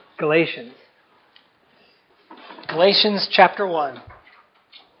Galatians. Galatians chapter 1.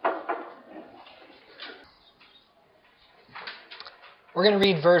 We're going to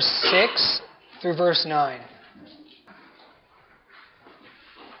read verse 6 through verse 9.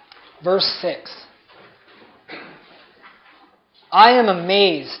 Verse 6. I am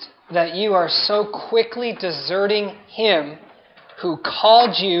amazed that you are so quickly deserting Him who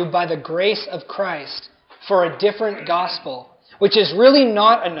called you by the grace of Christ for a different gospel, which is really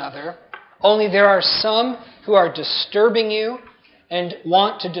not another, only there are some who are disturbing you and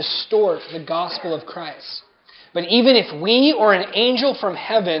want to distort the gospel of Christ. But even if we or an angel from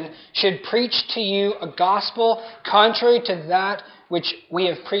heaven should preach to you a gospel contrary to that which we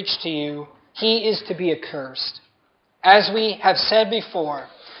have preached to you, he is to be accursed. As we have said before,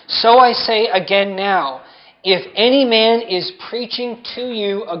 so I say again now, if any man is preaching to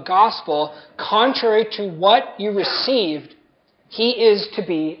you a gospel contrary to what you received, he is to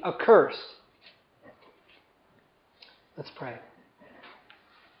be accursed. Let's pray.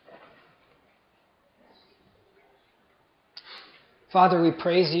 Father, we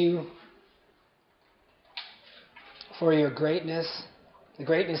praise you for your greatness, the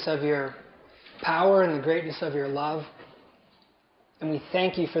greatness of your power and the greatness of your love. And we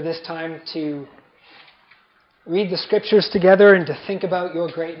thank you for this time to read the Scriptures together and to think about your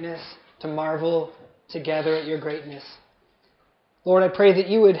greatness, to marvel together at your greatness. Lord, I pray that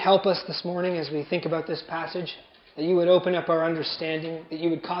you would help us this morning as we think about this passage, that you would open up our understanding, that you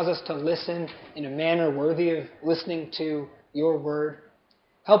would cause us to listen in a manner worthy of listening to your word.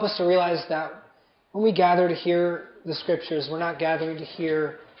 Help us to realize that when we gather to hear the Scriptures, we're not gathering to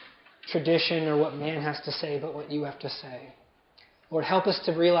hear tradition or what man has to say, but what you have to say. Lord, help us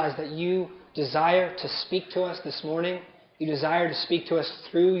to realize that you desire to speak to us this morning. You desire to speak to us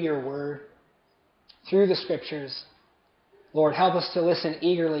through your word, through the Scriptures. Lord, help us to listen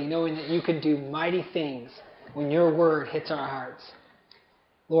eagerly, knowing that you can do mighty things when your word hits our hearts.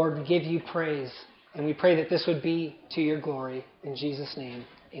 Lord, we give you praise, and we pray that this would be to your glory. In Jesus' name,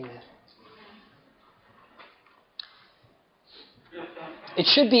 amen. It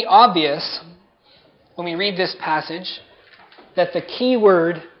should be obvious when we read this passage that the key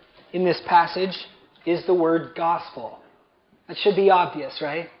word in this passage is the word gospel. That should be obvious,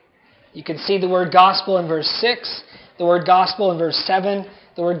 right? You can see the word gospel in verse 6, the word gospel in verse 7,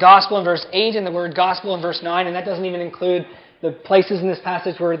 the word gospel in verse 8, and the word gospel in verse 9, and that doesn't even include the places in this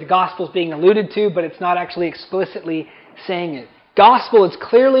passage where the gospel is being alluded to, but it's not actually explicitly saying it. Gospel is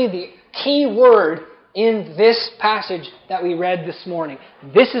clearly the key word in this passage that we read this morning.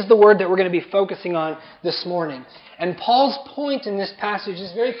 This is the word that we're going to be focusing on this morning. And Paul's point in this passage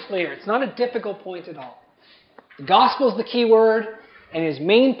is very clear. It's not a difficult point at all. The gospel is the key word, and his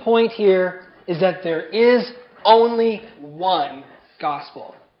main point here is that there is only one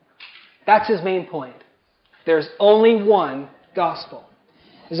gospel. That's his main point. There's only one gospel.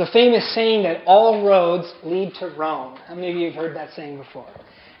 There's a famous saying that all roads lead to Rome. How many of you have heard that saying before?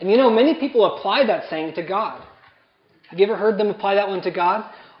 And you know, many people apply that saying to God. Have you ever heard them apply that one to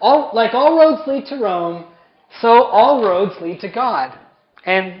God? All roads lead to Rome, so all roads lead to God.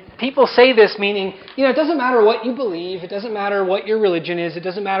 And people say this meaning, it doesn't matter what you believe, it doesn't matter what your religion is, it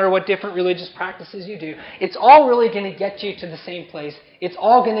doesn't matter what different religious practices you do. It's all really going to get you to the same place. It's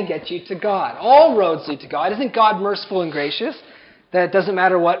all going to get you to God. All roads lead to God. Isn't God merciful and gracious? That it doesn't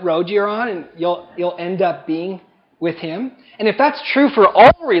matter what road you're on, and you'll end up being with Him. And if that's true for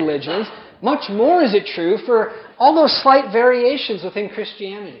all religions, much more is it true for all those slight variations within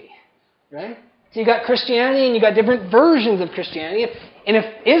Christianity, right? So you've got Christianity and you've got different versions of Christianity. And if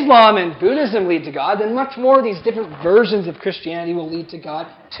Islam and Buddhism lead to God, then much more of these different versions of Christianity will lead to God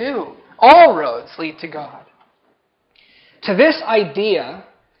too. All roads lead to God. To this idea,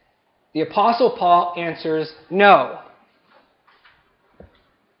 the Apostle Paul answers no.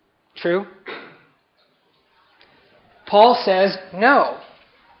 True? Paul says no.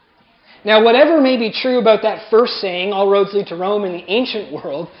 Now, whatever may be true about that first saying, all roads lead to Rome in the ancient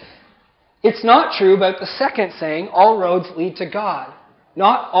world, it's not true about the second saying, all roads lead to God.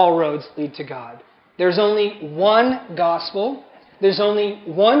 Not all roads lead to God. There's only one gospel. There's only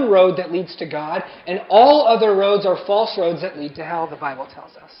one road that leads to God. And all other roads are false roads that lead to hell, the Bible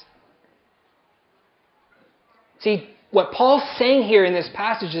tells us. See, what Paul's saying here in this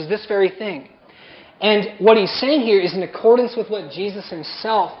passage is this very thing. And what he's saying here is in accordance with what Jesus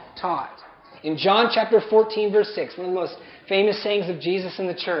himself taught. In John chapter 14, verse 6, one of the most famous sayings of Jesus in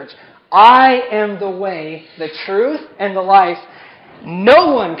the church, I am the way, the truth, and the life.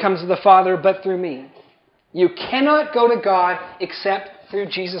 No one comes to the Father but through me. You cannot go to God except through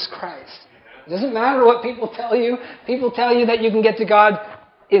Jesus Christ. It doesn't matter what people tell you. People tell you that you can get to God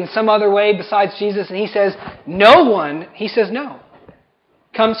in some other way besides Jesus? And he says, no one, he says no,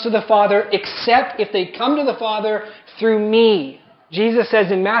 comes to the Father except if they come to the Father through me. Jesus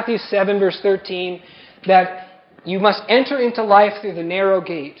says in Matthew 7, verse 13, that you must enter into life through the narrow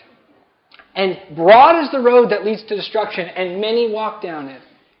gate. And broad is the road that leads to destruction, and many walk down it.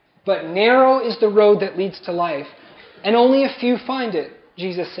 But narrow is the road that leads to life, and only a few find it,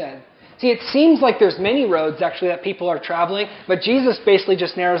 Jesus said. See, it seems like there's many roads, actually, that people are traveling, but Jesus basically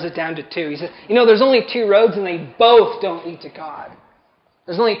just narrows it down to two. He says, there's only two roads, and they both don't lead to God.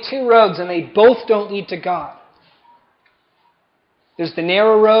 There's only two roads, and they both don't lead to God. There's the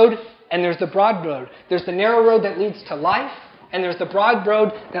narrow road, and there's the broad road. There's the narrow road that leads to life, and there's the broad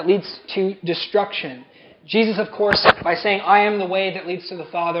road that leads to destruction. Jesus, of course, by saying, I am the way that leads to the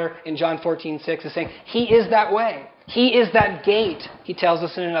Father in John 14:6, is saying, He is that way. He is that gate, he tells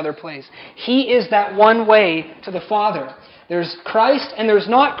us in another place. He is that one way to the Father. There's Christ and there's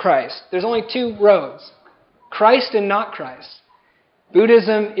not Christ. There's only two roads. Christ and not Christ.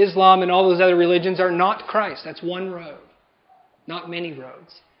 Buddhism, Islam, and all those other religions are not Christ. That's one road, not many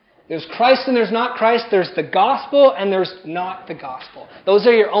roads. There's Christ and there's not Christ. There's the gospel and there's not the gospel. Those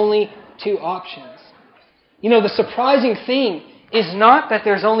are your only two options. The surprising thing is not that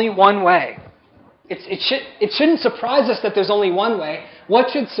there's only one way. It shouldn't surprise us that there's only one way.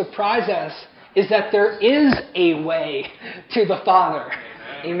 What should surprise us is that there is a way to the Father.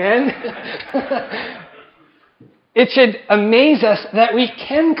 Amen? It should amaze us that we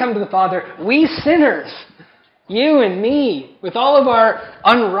can come to the Father. We sinners, you and me, with all of our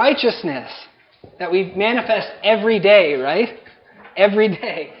unrighteousness that we manifest every day, right? Every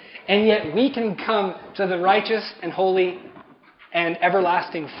day. And yet we can come to the righteous and holy and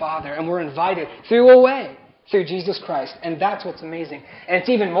everlasting Father. And we're invited through a way, through Jesus Christ. And that's what's amazing. And it's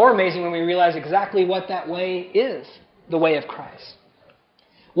even more amazing when we realize exactly what that way is, the way of Christ.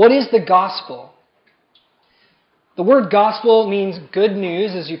 What is the gospel? The word gospel means good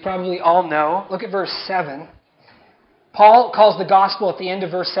news, as you probably all know. Look at verse 7. Paul calls the gospel at the end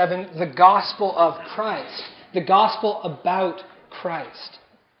of verse 7 the gospel of Christ. The gospel about Christ.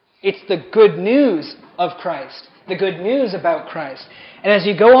 It's the good news of Christ. The good news about Christ. And as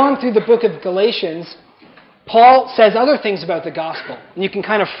you go on through the book of Galatians, Paul says other things about the gospel. And you can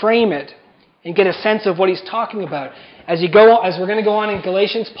kind of frame it and get a sense of what he's talking about. As we're going to go on in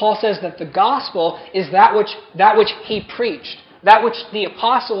Galatians, Paul says that the gospel is that which he preached. That which the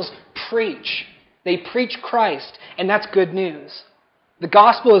apostles preach. They preach Christ, and that's good news. The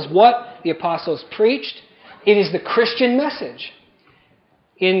gospel is what the apostles preached. It is the Christian message.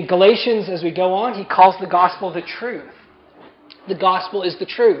 In Galatians, as we go on, he calls the gospel the truth. The gospel is the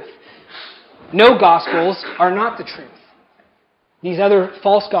truth. No gospels are not the truth. These other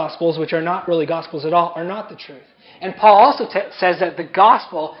false gospels, which are not really gospels at all, are not the truth. And Paul also says that the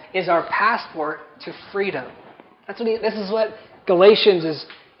gospel is our passport to freedom. This is what Galatians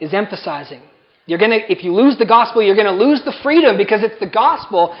is emphasizing. If you lose the gospel, you're going to lose the freedom because it's the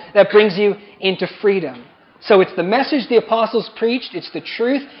gospel that brings you into freedom. So it's the message the apostles preached, it's the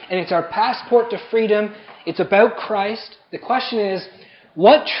truth, and it's our passport to freedom. It's about Christ. The question is,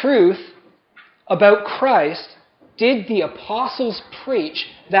 what truth about Christ did the apostles preach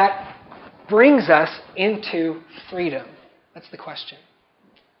that brings us into freedom? That's the question.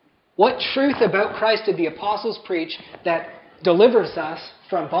 What truth about Christ did the apostles preach that delivers us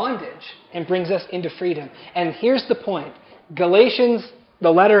from bondage and brings us into freedom? And here's the point. Galatians,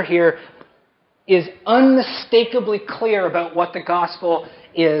 the letter here, is unmistakably clear about what the gospel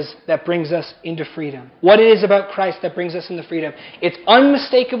is that brings us into freedom. What it is about Christ that brings us into freedom. It's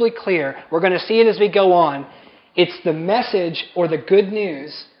unmistakably clear. We're going to see it as we go on. It's the message or the good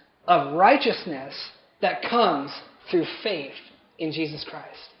news of righteousness that comes through faith in Jesus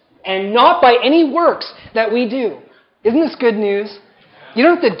Christ. And not by any works that we do. Isn't this good news? You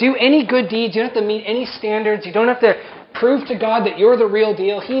don't have to do any good deeds. You don't have to meet any standards. You don't have to prove to God that you're the real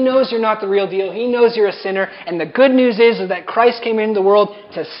deal. He knows you're not the real deal. He knows you're a sinner. And the good news is that Christ came into the world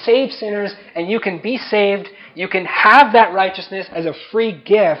to save sinners, and you can be saved. You can have that righteousness as a free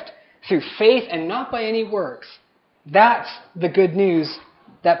gift through faith and not by any works. That's the good news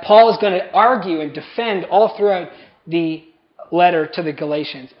that Paul is going to argue and defend all throughout the letter to the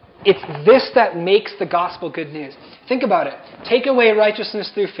Galatians. It's this that makes the gospel good news. Think about it. Take away righteousness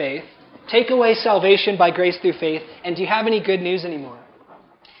through faith. Take away salvation by grace through faith. And do you have any good news anymore?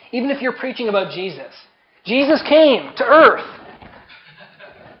 Even if you're preaching about Jesus. Jesus came to earth.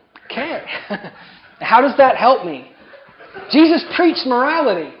 Okay. How does that help me? Jesus preached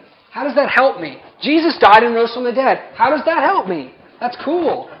morality. How does that help me? Jesus died and rose from the dead. How does that help me? That's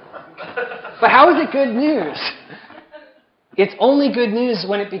cool. But how is it good news? It's only good news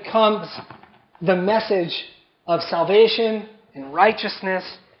when it becomes the message of salvation and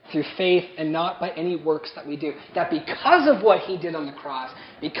righteousness through faith and not by any works that we do. That because of what he did on the cross,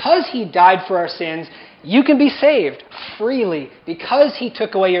 because he died for our sins, you can be saved freely. Because he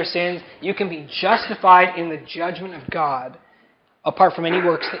took away your sins, you can be justified in the judgment of God apart from any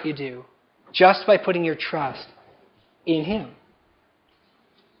works that you do, just by putting your trust in him.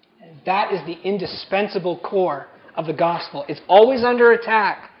 And that is the indispensable core of the gospel. It's always under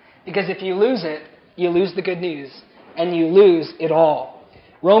attack, because if you lose it, you lose the good news, and you lose it all.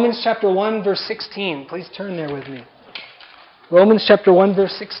 Romans chapter 1, verse 16. Please turn there with me. Romans chapter 1,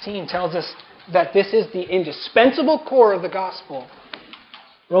 verse 16 tells us that this is the indispensable core of the gospel.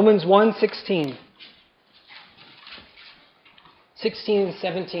 Romans 1, 16. 16 and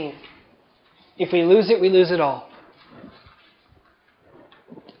 17. If we lose it, we lose it all.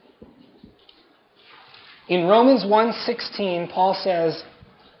 In Romans 1:16, Paul says,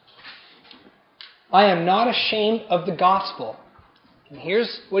 I am not ashamed of the gospel. And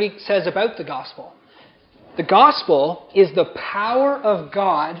here's what he says about the gospel. The gospel is the power of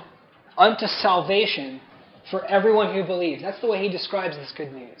God unto salvation for everyone who believes. That's the way he describes this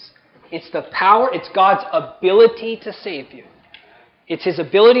good news. It's the power, it's God's ability to save you. It's his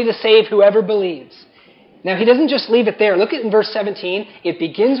ability to save whoever believes. Now, he doesn't just leave it there. Look at in verse 17. It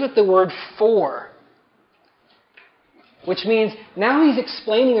begins with the word for, which means now he's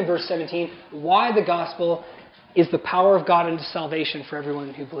explaining in verse 17 why the gospel is the power of God unto salvation for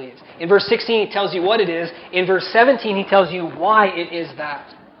everyone who believes. In verse 16, he tells you what it is. In verse 17, he tells you why it is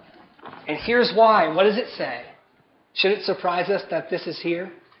that. And here's why. What does it say? Should it surprise us that this is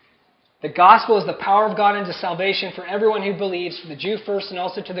here? The gospel is the power of God unto salvation for everyone who believes, for the Jew first and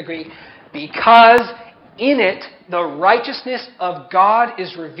also to the Greek, because in it the righteousness of God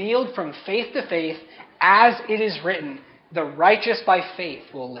is revealed from faith to faith, as it is written, the righteous by faith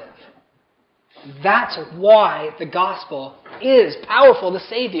will live. That's why the gospel is powerful to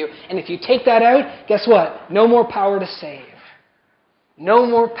save you. And if you take that out, guess what? No more power to save. No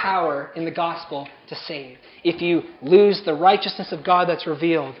more power in the gospel to save. If you lose the righteousness of God that's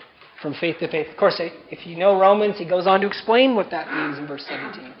revealed from faith to faith. Of course, if you know Romans, he goes on to explain what that means in verse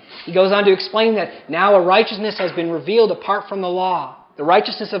 17. He goes on to explain that now a righteousness has been revealed apart from the law. The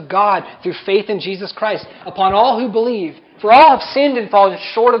righteousness of God through faith in Jesus Christ upon all who believe. For all have sinned and fallen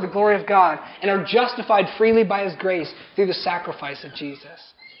short of the glory of God and are justified freely by his grace through the sacrifice of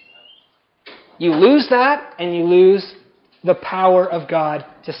Jesus. You lose that and you lose the power of God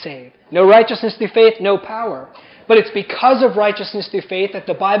to save. No righteousness through faith, no power. But it's because of righteousness through faith that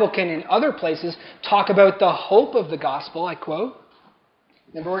the Bible can, in other places, talk about the hope of the gospel. I quote.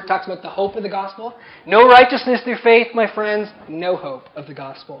 Remember where it talks about the hope of the gospel? No righteousness through faith, my friends, no hope of the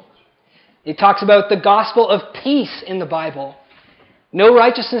gospel. It talks about the gospel of peace in the Bible. No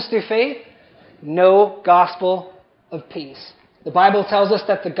righteousness through faith, no gospel of peace. The Bible tells us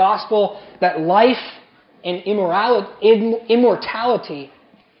that the gospel, that life and immortality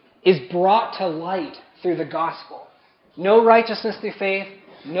is brought to light through the gospel. No righteousness through faith,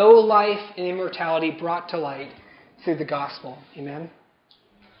 no life and immortality brought to light through the gospel. Amen?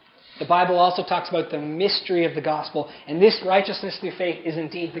 The Bible also talks about the mystery of the gospel. And this righteousness through faith is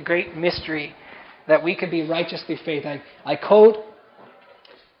indeed the great mystery that we could be righteous through faith. I quote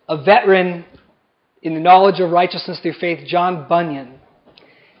a veteran in the knowledge of righteousness through faith, John Bunyan.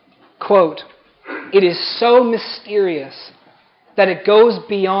 Quote, "It is so mysterious that it goes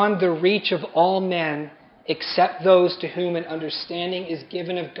beyond the reach of all men except those to whom an understanding is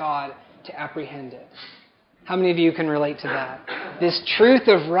given of God to apprehend it." How many of you can relate to that? This truth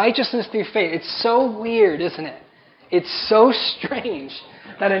of righteousness through faith, it's so weird, isn't it? It's so strange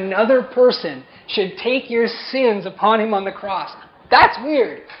that another person should take your sins upon him on the cross. That's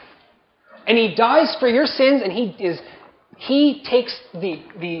weird. And he dies for your sins, and he takes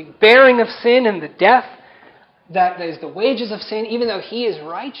the bearing of sin and the death that is the wages of sin, even though he is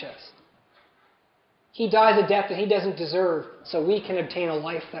righteous. He dies a death that he doesn't deserve, so we can obtain a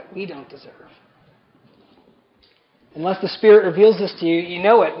life that we don't deserve. Unless the Spirit reveals this to you, you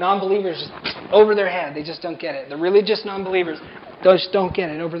know it. Non-believers, over their head. They just don't get it. The religious non-believers just don't get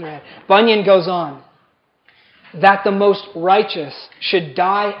it, over their head. Bunyan goes on. That the most righteous should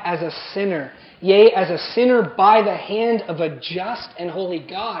die as a sinner, yea, as a sinner by the hand of a just and holy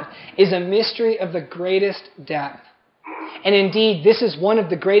God, is a mystery of the greatest depth. And indeed, this is one of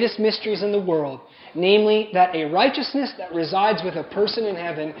the greatest mysteries in the world, namely, that a righteousness that resides with a person in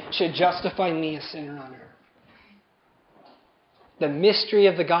heaven should justify me, a sinner on earth. The mystery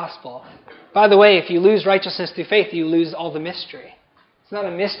of the gospel. By the way, if you lose righteousness through faith, you lose all the mystery. It's not a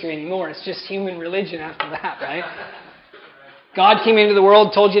mystery anymore. It's just human religion after that, right? God came into the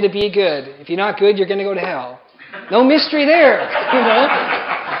world, told you to be good. If you're not good, you're going to go to hell. No mystery there,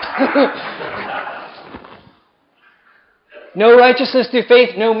 No righteousness through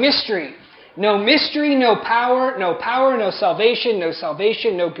faith, no mystery. No mystery, no power, no salvation,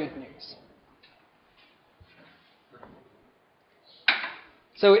 no good news.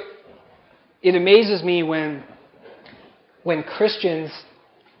 So it amazes me when Christians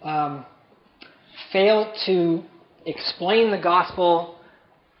fail to explain the gospel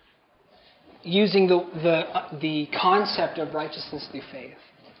using the concept of righteousness through faith.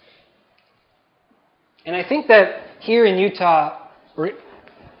 And I think that here in Utah,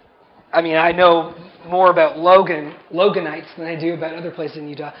 I know more about Loganites than I do about other places in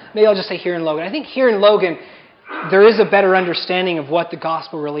Utah. Maybe I'll just say here in Logan. I think here in Logan, there is a better understanding of what the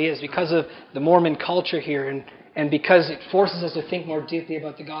gospel really is because of the Mormon culture here and because it forces us to think more deeply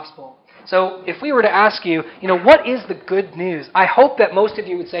about the gospel. So if we were to ask you, what is the good news? I hope that most of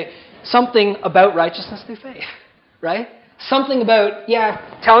you would say something about righteousness through faith, right? Something about,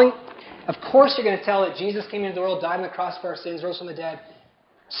 telling, of course you're going to tell that Jesus came into the world, died on the cross for our sins, rose from the dead,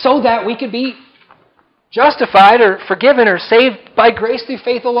 so that we could be justified or forgiven or saved by grace through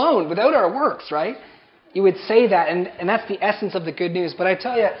faith alone, without our works, right? You would say that, and that's the essence of the good news. But I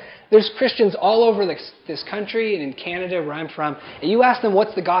tell you, there's Christians all over this country and in Canada, where I'm from, and you ask them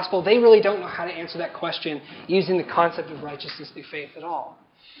what's the gospel, they really don't know how to answer that question using the concept of righteousness through faith at all.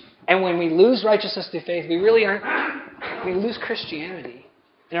 And when we lose righteousness through faith, we lose Christianity.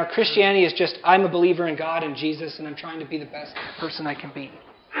 And our Christianity is just, I'm a believer in God and Jesus, and I'm trying to be the best person I can be.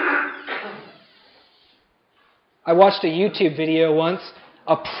 I watched a YouTube video once,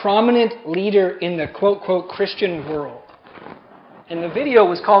 a prominent leader in the quote-quote Christian world. And the video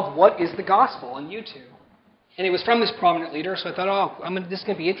was called, What is the Gospel? On YouTube. And it was from this prominent leader, so I thought, this is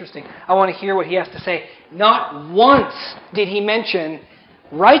going to be interesting. I want to hear what he has to say. Not once did he mention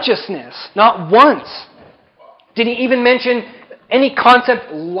righteousness. Not once did he even mention any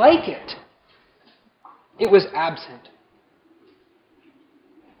concept like it. It was absent.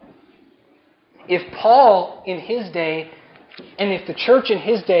 If Paul in his day, and if the church in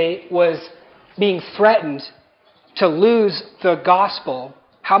his day was being threatened to lose the gospel,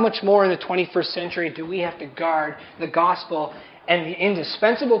 how much more in the 21st century do we have to guard the gospel and the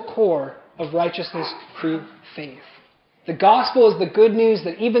indispensable core of righteousness through faith? The gospel is the good news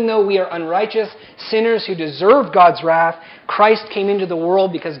that even though we are unrighteous sinners who deserve God's wrath, Christ came into the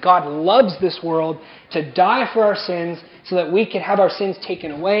world because God loves this world to die for our sins so that we can have our sins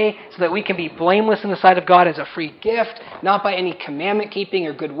taken away, so that we can be blameless in the sight of God as a free gift, not by any commandment keeping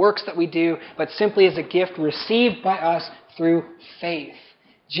or good works that we do, but simply as a gift received by us through faith.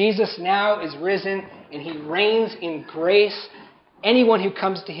 Jesus now is risen and he reigns in grace. Anyone who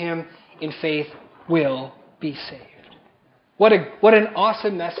comes to him in faith will be saved. What an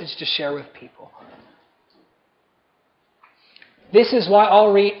awesome message to share with people. This is why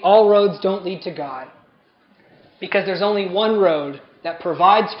all roads don't lead to God. Because there's only one road that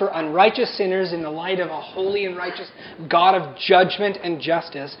provides for unrighteous sinners in the light of a holy and righteous God of judgment and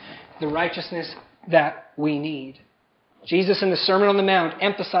justice, the righteousness that we need. Jesus in the Sermon on the Mount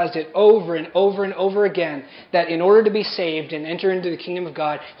emphasized it over and over and over again that in order to be saved and enter into the kingdom of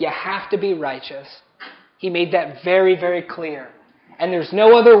God, you have to be righteous. He made that very, very clear. And there's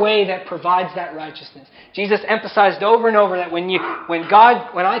no other way that provides that righteousness. Jesus emphasized over and over that when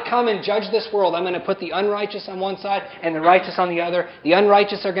I come and judge this world, I'm going to put the unrighteous on one side and the righteous on the other. The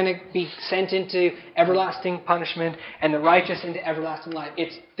unrighteous are going to be sent into everlasting punishment and the righteous into everlasting life.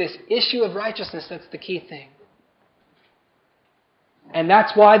 It's this issue of righteousness that's the key thing. And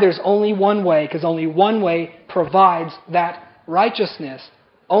that's why there's only one way, because only one way provides that righteousness.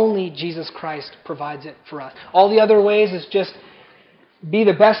 Only Jesus Christ provides it for us. All the other ways is just be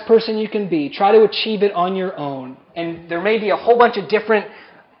the best person you can be. Try to achieve it on your own. And there may be a whole bunch of different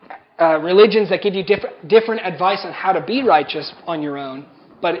religions that give you different advice on how to be righteous on your own.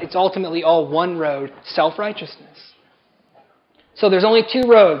 But it's ultimately all one road, self-righteousness. So there's only two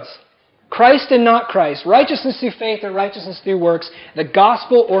roads. Christ and not Christ. Righteousness through faith or righteousness through works. The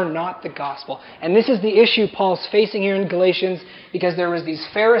gospel or not the gospel. And this is the issue Paul's facing here in Galatians, because there was these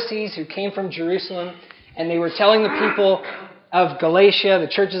Pharisees who came from Jerusalem and they were telling the people of Galatia, the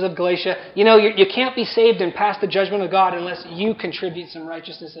churches of Galatia, you can't be saved and pass the judgment of God unless you contribute some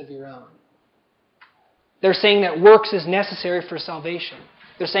righteousness of your own. They're saying that works is necessary for salvation.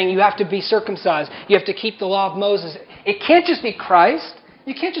 They're saying you have to be circumcised. You have to keep the law of Moses. It can't just be Christ.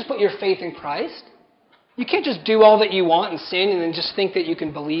 You can't just put your faith in Christ. You can't just do all that you want and sin and then just think that you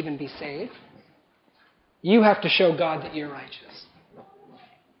can believe and be saved. You have to show God that you're righteous.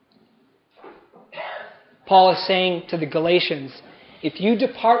 Paul is saying to the Galatians, if you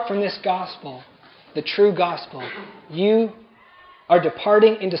depart from this gospel, the true gospel, you are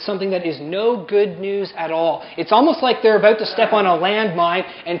departing into something that is no good news at all. It's almost like they're about to step on a landmine,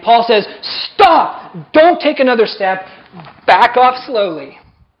 and Paul says, stop! Don't take another step. Back off slowly.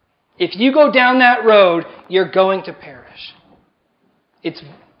 If you go down that road, you're going to perish.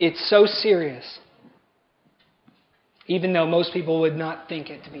 It's so serious. Even though most people would not think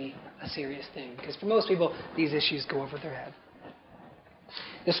it to be a serious thing. Because for most people, these issues go over their head.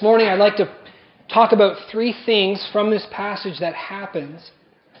 This morning, I'd like to talk about 3 things from this passage that happens.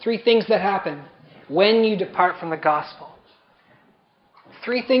 3 things that happen when you depart from the gospel.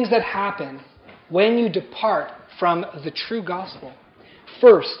 3 things that happen when you depart from the true gospel.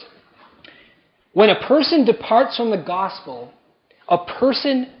 First, when a person departs from the gospel, a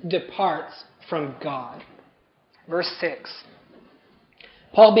person departs from God. Verse 6.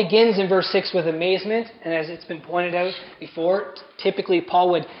 Paul begins in verse 6 with amazement, and as it's been pointed out before, typically Paul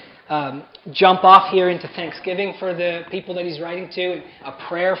would jump off here into thanksgiving for the people that he's writing to, and a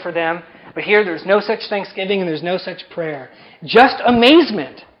prayer for them. But here there's no such thanksgiving and there's no such prayer. Just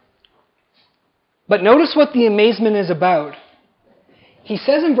amazement. But notice what the amazement is about. He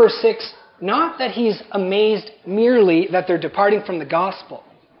says in verse 6, not that he's amazed merely that they're departing from the gospel.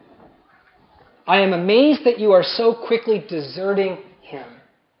 I am amazed that you are so quickly deserting him.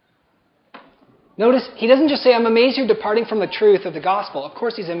 Notice, he doesn't just say, I'm amazed you're departing from the truth of the gospel. Of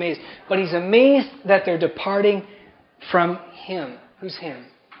course he's amazed. But he's amazed that they're departing from him. Who's him?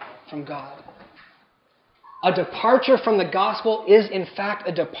 From God. A departure from the gospel is in fact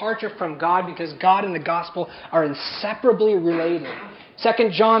a departure from God because God and the gospel are inseparably related. 2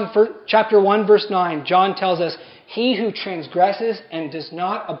 John chapter 1 verse 9, John tells us, he who transgresses and does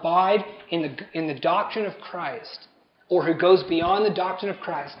not abide in the doctrine of Christ, or who goes beyond the doctrine of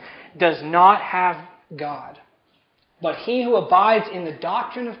Christ, does not have God. But he who abides in the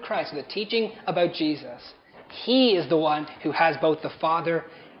doctrine of Christ, the teaching about Jesus, he is the one who has both the Father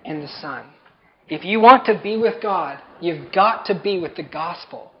and the Son. If you want to be with God, you've got to be with the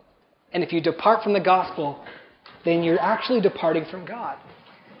gospel. And if you depart from the gospel, then you're actually departing from God.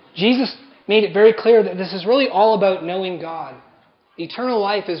 Jesus made it very clear that this is really all about knowing God. Eternal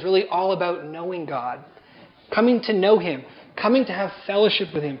life is really all about knowing God. Coming to know Him. Coming to have fellowship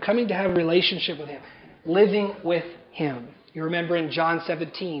with Him. Coming to have relationship with Him. Living with Him. You remember in John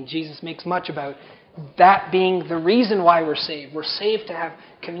 17, Jesus makes much about that being the reason why we're saved. We're saved to have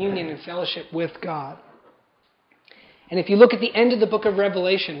communion and fellowship with God. And if you look at the end of the book of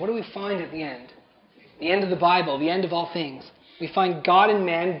Revelation, what do we find at the end? The end of the Bible, the end of all things. We find God and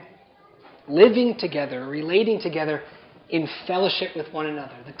man living together, relating together in fellowship with one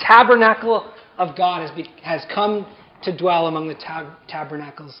another. The tabernacle of God has come to dwell among the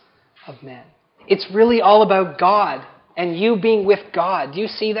tabernacles of men. It's really all about God and you being with God. Do you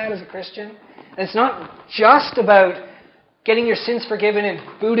see that as a Christian? And it's not just about getting your sins forgiven and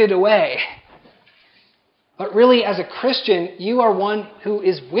booted away. But really, as a Christian, you are one who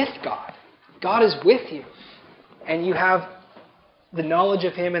is with God. God is with you. And you have the knowledge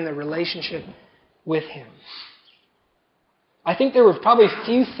of Him and the relationship with Him. I think there were probably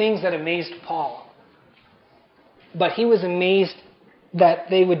few things that amazed Paul. But he was amazed that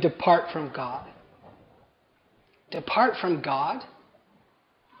they would depart from God. Depart from God?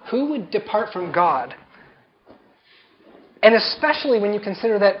 Who would depart from God? And especially when you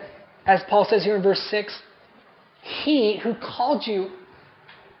consider that, as Paul says here in verse 6, He who called you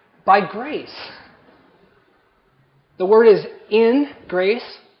by grace. The word is in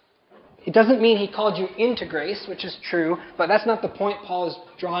grace. It doesn't mean He called you into grace, which is true, but that's not the point Paul is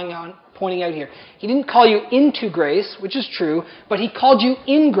pointing out here. He didn't call you into grace, which is true, but He called you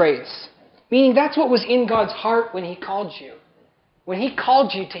in grace. Meaning that's what was in God's heart when He called you. When He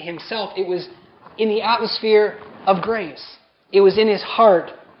called you to Himself, it was in the atmosphere of grace. It was in His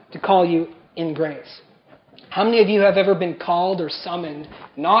heart to call you in grace. How many of you have ever been called or summoned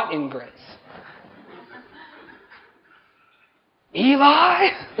not in grace? Eli!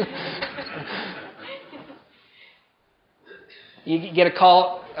 You get a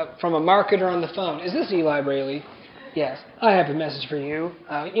call from a marketer on the phone. Is this Eli Braley? Yes. I have a message for you.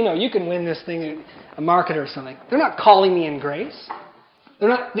 You can win this thing, a marketer or something. They're not calling me in grace. They're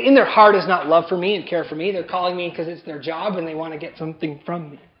not. In their heart is not love for me and care for me. They're calling me because it's their job and they want to get something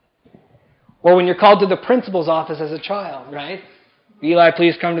from me. Or when you're called to the principal's office as a child, right? Eli,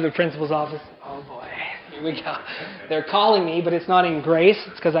 please come to the principal's office. Oh boy, here we go. They're calling me, but it's not in grace.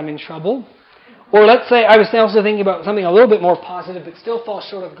 It's because I'm in trouble. Or let's say, I was also thinking about something a little bit more positive, but still falls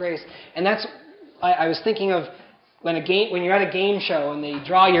short of grace. And that's, I was thinking of when you're at a game show and they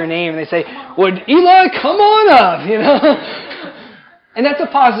draw your name and they say, "Would Eli come on up?" You know, and that's a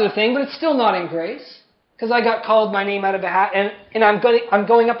positive thing, but it's still not in grace because I got called my name out of a hat, and I'm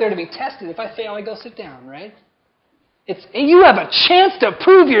going up there to be tested. If I fail, I go sit down, right? You have a chance to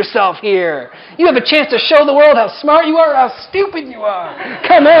prove yourself here. You have a chance to show the world how smart you are, how stupid you are.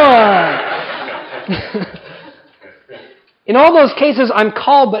 Come on. In all those cases, I'm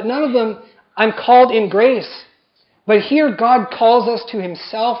called, but none of them I'm called in grace. But here God calls us to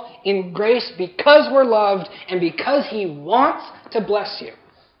himself in grace because we're loved and because he wants to bless you.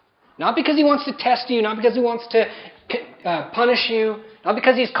 Not because he wants to test you, not because he wants to punish you, not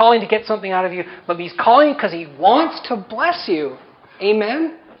because he's calling to get something out of you, but he's calling because he wants to bless you.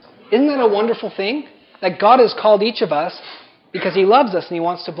 Amen? Isn't that a wonderful thing? That God has called each of us because he loves us and he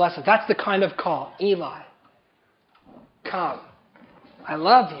wants to bless us. That's the kind of call. Eli, come. I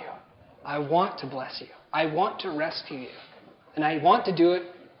love you. I want to bless you. I want to rescue you. And I want to do it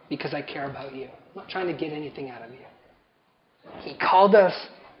because I care about you. I'm not trying to get anything out of you. He called us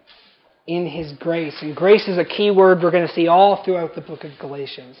in his grace. And grace is a key word we're going to see all throughout the book of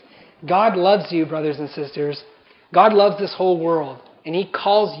Galatians. God loves you, brothers and sisters. God loves this whole world. And he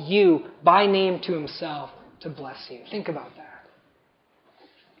calls you by name to himself to bless you. Think about that.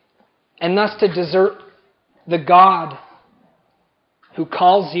 And thus to desert the God who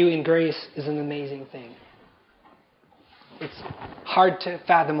calls you in grace is an amazing thing. It's hard to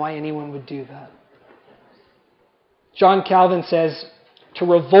fathom why anyone would do that. John Calvin says, to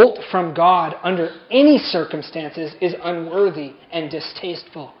revolt from God under any circumstances is unworthy and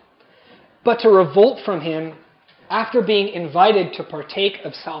distasteful. But to revolt from him after being invited to partake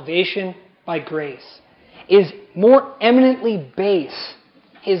of salvation by grace is more eminently base.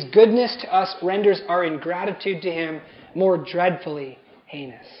 His goodness to us renders our ingratitude to him more dreadfully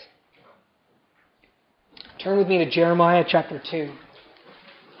heinous. Turn with me to Jeremiah chapter 2.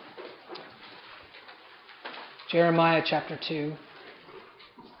 Jeremiah chapter 2.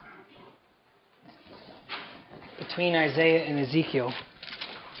 Between Isaiah and Ezekiel.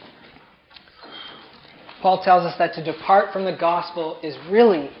 Paul tells us that to depart from the gospel is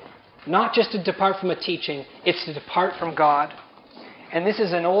really not just to depart from a teaching, it's to depart from God. And this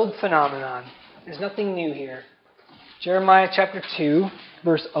is an old phenomenon. There's nothing new here. Jeremiah chapter 2,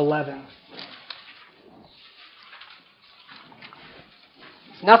 verse 11.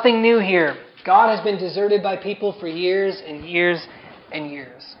 There's nothing new here. God has been deserted by people for years and years and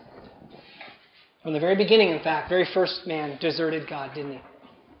years. From the very beginning, in fact, very first man deserted God, didn't he?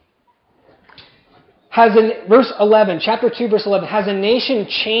 Verse 11, chapter 2, verse 11, has a nation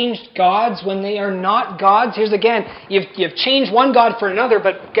changed gods when they are not gods? Here's again, you've changed one God for another,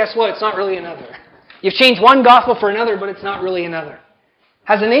 but guess what? It's not really another. You've changed one gospel for another, but it's not really another.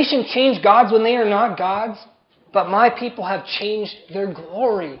 Has a nation changed gods when they are not gods? But my people have changed their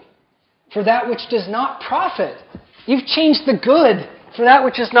glory for that which does not profit. You've changed the good for that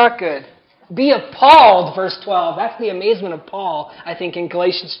which is not good. Be appalled, verse 12. That's the amazement of Paul, I think, in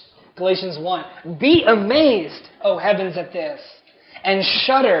Galatians 1. Be amazed, O heavens, at this, and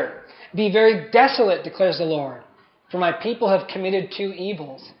shudder. Be very desolate, declares the Lord. For my people have committed two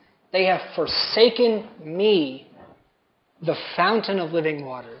evils. They have forsaken me, the fountain of living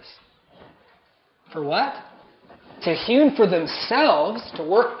waters. For what? To hewn for themselves, to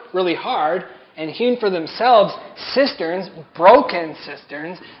work really hard, and hewn for themselves cisterns, broken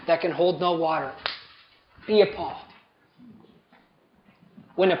cisterns, that can hold no water. Be appalled.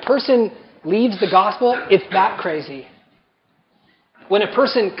 When a person leaves the gospel, it's that crazy. When a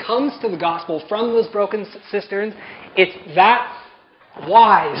person comes to the gospel from those broken cisterns, it's that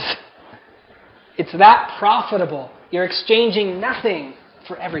wise. It's that profitable. You're exchanging nothing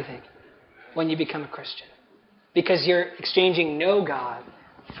for everything when you become a Christian. Because you're exchanging no God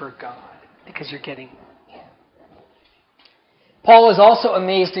for God. Because you're getting Him. Paul is also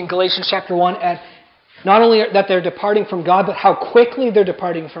amazed in Galatians chapter 1 at not only that they're departing from God, but how quickly they're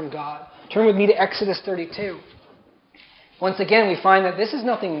departing from God. Turn with me to Exodus 32. Once again, we find that this is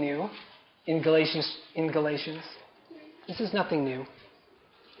nothing new in Galatians. This is nothing new.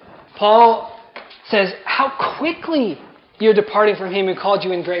 Paul says, how quickly you're departing from Him who called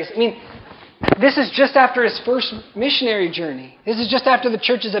you in grace. I mean, this is just after his first missionary journey. This is just after the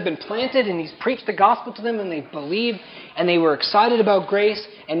churches have been planted and he's preached the gospel to them and they believed and they were excited about grace.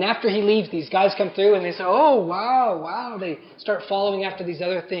 And after he leaves, these guys come through and they say, oh, wow. They start following after these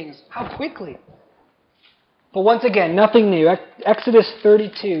other things. How quickly? But once again, nothing new. Exodus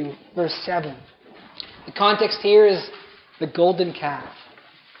 32, verse 7. The context here is the golden calf.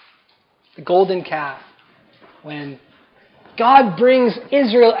 The golden calf. When God brings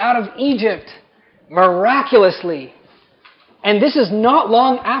Israel out of Egypt, miraculously. And this is not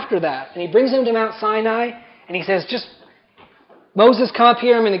long after that. And he brings them to Mount Sinai, and he says, just, Moses, come up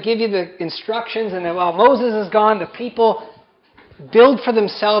here, I'm going to give you the instructions. And then while Moses is gone, the people build for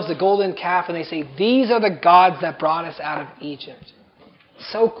themselves a golden calf, and they say, these are the gods that brought us out of Egypt.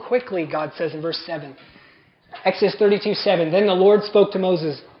 So quickly, God says in verse 7. Exodus 32:7. Then the Lord spoke to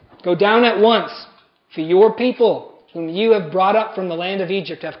Moses, go down at once, for your people, whom you have brought up from the land of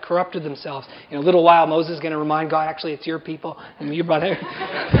Egypt, have corrupted themselves. In a little while, Moses is going to remind God, actually, it's your people, whom you brought out.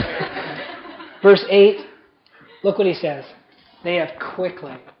 Verse 8, look what he says. They have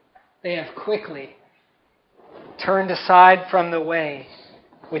quickly turned aside from the way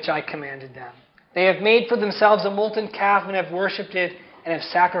which I commanded them. They have made for themselves a molten calf and have worshipped it and have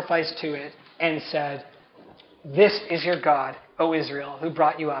sacrificed to it and said, this is your God, O Israel, who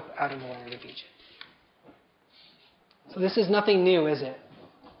brought you up out of the land of Egypt. So this is nothing new, is it?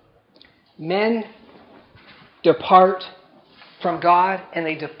 Men depart from God, and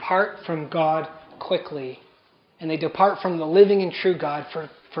they depart from God quickly. And they depart from the living and true God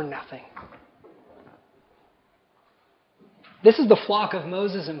for nothing. This is the flock of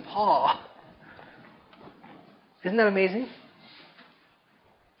Moses and Paul. Isn't that amazing?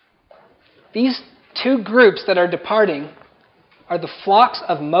 These two groups that are departing are the flocks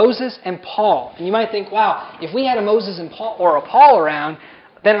of Moses and Paul. And you might think, wow, if we had a Moses and Paul or a Paul around,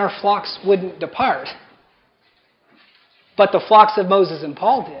 then our flocks wouldn't depart. But the flocks of Moses and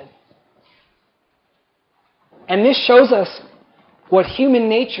Paul did. And this shows us what human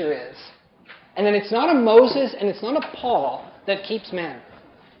nature is. And that it's not a Moses and it's not a Paul that keeps men.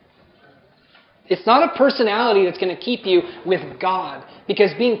 It's not a personality that's going to keep you with God.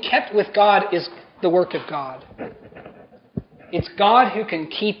 Because being kept with God is the work of God. It's God who can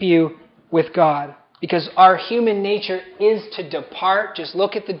keep you with God. Because our human nature is to depart. Just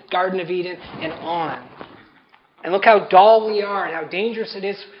look at the Garden of Eden and on. And look how dull we are and how dangerous it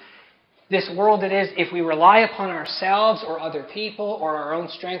is, this world it is, if we rely upon ourselves or other people or our own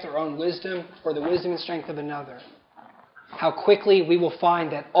strength or our own wisdom or the wisdom and strength of another. How quickly we will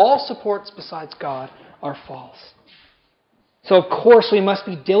find that all supports besides God are false. So of course we must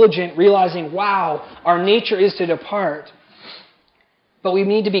be diligent, realizing, wow, our nature is to depart. But we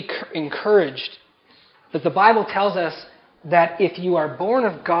need to be encouraged that the Bible tells us that if you are born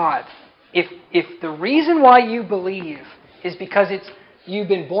of God, if the reason why you believe is because you've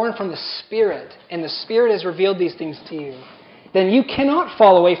been born from the Spirit, and the Spirit has revealed these things to you, then you cannot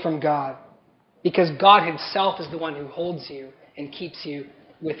fall away from God, because God Himself is the one who holds you and keeps you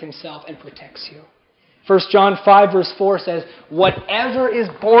with Himself and protects you. 1 John 5 verse 4 says, whatever is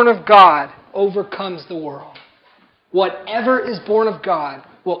born of God overcomes the world. Whatever is born of God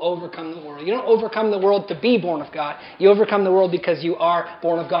will overcome the world. You don't overcome the world to be born of God. You overcome the world because you are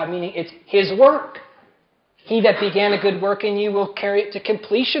born of God, meaning it's His work. He that began a good work in you will carry it to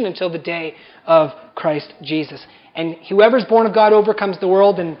completion until the day of Christ Jesus. And whoever's born of God overcomes the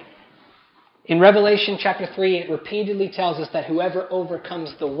world. And in Revelation chapter 3, it repeatedly tells us that whoever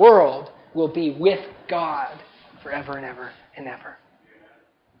overcomes the world will be with God forever and ever and ever.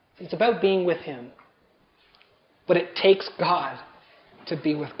 It's about being with Him. But it takes God to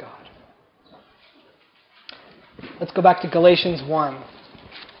be with God. Let's go back to Galatians 1.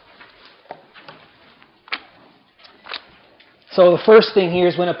 So the first thing here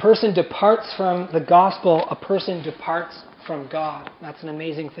is when a person departs from the gospel, a person departs from God. That's an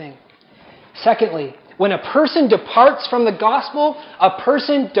amazing thing. Secondly, when a person departs from the gospel, a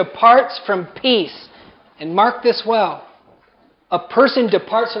person departs from peace. And mark this well. A person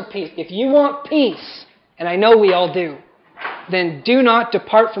departs from peace. If you want peace, and I know we all do, then do not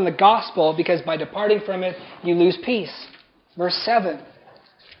depart from the gospel, because by departing from it, you lose peace. Verse 7.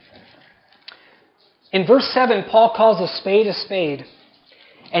 In verse 7, Paul calls a spade,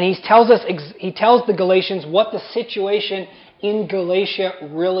 and he tells the Galatians what the situation in Galatia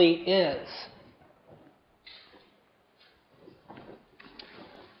really is.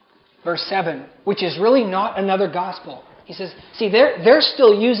 Verse 7, which is really not another gospel. He says, see, they're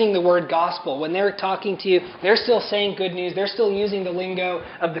still using the word gospel. When they're talking to you, they're still saying good news. They're still using the lingo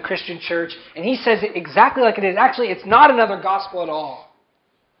of the Christian church. And he says it exactly like it is. Actually, it's not another gospel at all.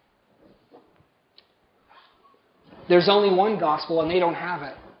 There's only one gospel, and they don't have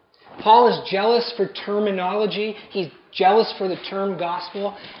it. Paul is jealous for terminology. He's jealous for the term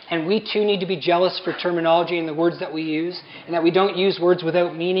gospel. And we too need to be jealous for terminology and the words that we use. And that we don't use words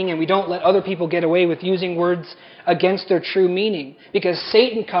without meaning. And we don't let other people get away with using words against their true meaning. Because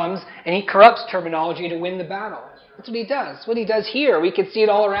Satan comes and he corrupts terminology to win the battle. That's what he does. That's what he does here. We can see it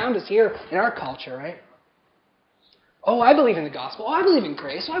all around us here in our culture, right? Oh, I believe in the gospel. Oh, I believe in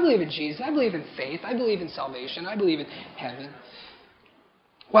grace. Oh, I believe in Jesus. I believe in faith. I believe in salvation. I believe in heaven.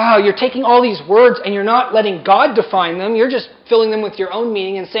 Wow, you're taking all these words and you're not letting God define them. You're just filling them with your own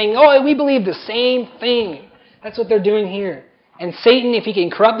meaning and saying, oh, we believe the same thing. That's what they're doing here. And Satan, if he can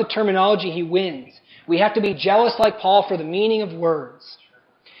corrupt the terminology, he wins. We have to be jealous like Paul for the meaning of words.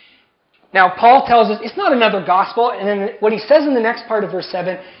 Now, Paul tells us it's not another gospel. And then what he says in the next part of verse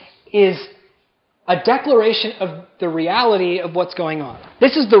 7 is a declaration of the reality of what's going on.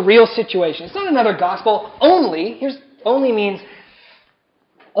 This is the real situation. It's not another gospel. Only means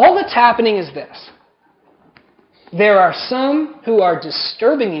all that's happening is this. There are some who are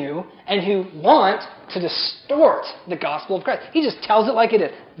disturbing you and who want to distort the gospel of Christ. He just tells it like it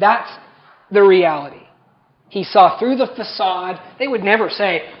is. That's the reality. He saw through the facade. They would never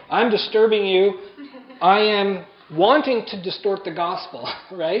say, I'm disturbing you. I am wanting to distort the gospel,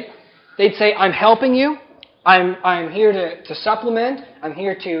 right? They'd say, I'm helping you. I'm here to supplement. I'm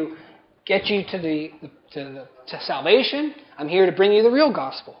here to get you to salvation. I'm here to bring you the real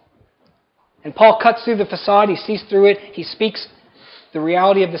gospel. And Paul cuts through the facade. He sees through it. He speaks the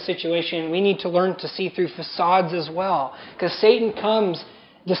reality of the situation. We need to learn to see through facades as well. Because Satan comes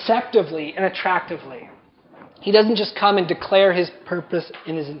deceptively and attractively. He doesn't just come and declare his purpose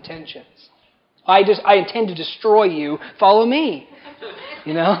and his intentions. I intend to destroy you. Follow me.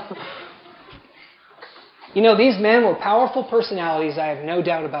 You know? You know, these men were powerful personalities. I have no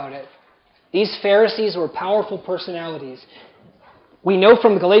doubt about it. These Pharisees were powerful personalities. We know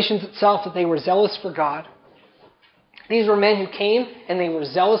from Galatians itself that they were zealous for God. These were men who came and they were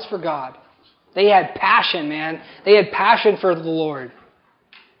zealous for God. They had passion, man. They had passion for the Lord.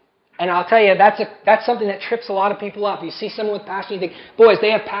 And I'll tell you, that's something that trips a lot of people up. You see someone with passion, you think, boys,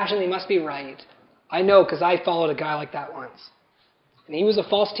 they have passion, they must be right. I know, because I followed a guy like that once. And he was a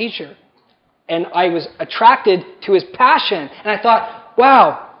false teacher. And I was attracted to his passion. And I thought,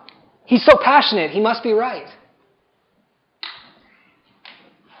 wow, he's so passionate, he must be right.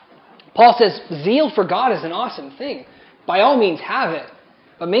 Paul says, zeal for God is an awesome thing. By all means, have it.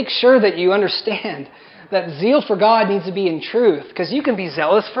 But make sure that you understand that zeal for God needs to be in truth. Because you can be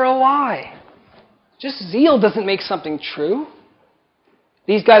zealous for a lie. Just zeal doesn't make something true.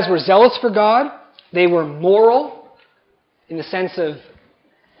 These guys were zealous for God. They were moral in the sense of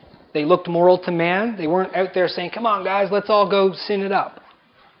they looked moral to man. They weren't out there saying, come on guys, let's all go sin it up.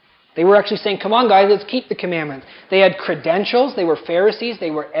 They were actually saying, come on guys, let's keep the commandments. They had credentials. They were Pharisees.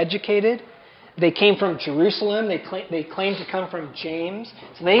 They were educated. They came from Jerusalem. They claimed to come from James.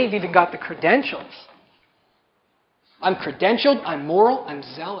 So they've even got the credentials. I'm credentialed. I'm moral. I'm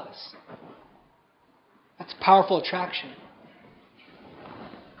zealous. That's powerful attraction.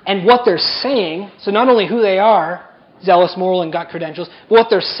 And what they're saying, so not only who they are, zealous, moral, and got credentials, but what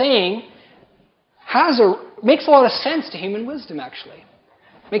they're saying makes a lot of sense to human wisdom, actually.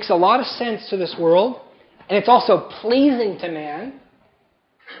 Makes a lot of sense to this world, and it's also pleasing to man.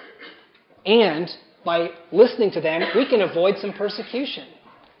 And by listening to them, we can avoid some persecution.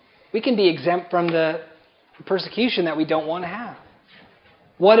 We can be exempt from the persecution that we don't want to have.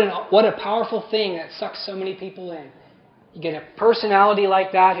 What a powerful thing that sucks so many people in. You get a personality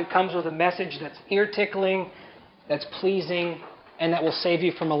like that who comes with a message that's ear-tickling, that's pleasing, and that will save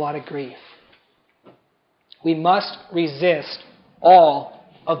you from a lot of grief. We must resist all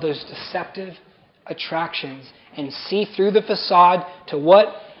of those deceptive attractions and see through the facade to what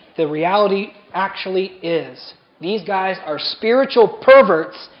the reality actually is. These guys are spiritual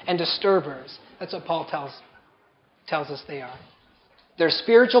perverts and disturbers. That's what Paul tells us they are. They're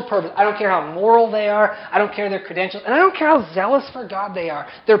spiritual perverts. I don't care how moral they are. I don't care their credentials. And I don't care how zealous for God they are.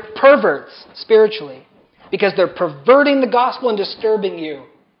 They're perverts spiritually because they're perverting the gospel and disturbing you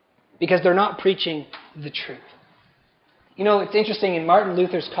because they're not preaching the truth. You know, it's interesting in Martin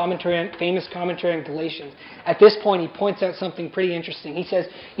Luther's famous commentary on Galatians, at this point he points out something pretty interesting. He says,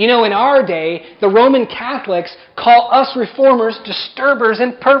 you know, in our day, the Roman Catholics call us reformers disturbers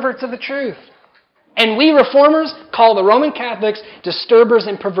and perverts of the truth. And we reformers call the Roman Catholics disturbers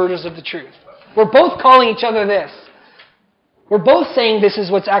and perverters of the truth. We're both calling each other this. We're both saying this is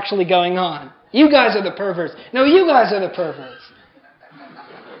what's actually going on. You guys are the perverts. No, you guys are the perverts.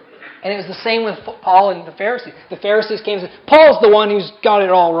 And it was the same with Paul and the Pharisees. The Pharisees came and said, Paul's the one who's got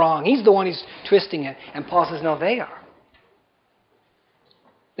it all wrong. He's the one who's twisting it. And Paul says, no, they are.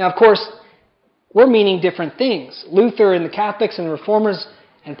 Now, of course, we're meaning different things. Luther and the Catholics and the Reformers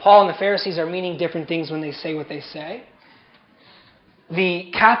and Paul and the Pharisees are meaning different things when they say what they say.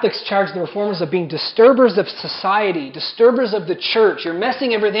 The Catholics charge the Reformers of being disturbers of society, disturbers of the church. You're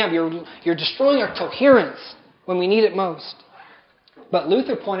messing everything up. You're destroying our coherence when we need it most. But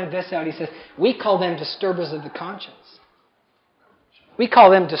Luther pointed this out. He says, we call them disturbers of the conscience. We call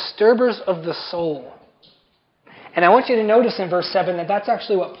them disturbers of the soul. And I want you to notice in verse 7 that that's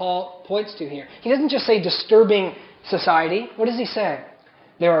actually what Paul points to here. He doesn't just say disturbing society. What does he say?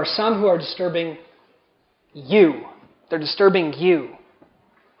 There are some who are disturbing you. They're disturbing you.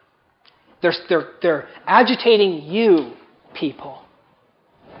 They're agitating you, people.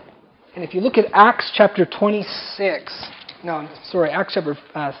 And if you look at Acts chapter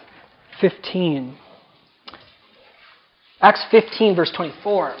 15. Acts 15, verse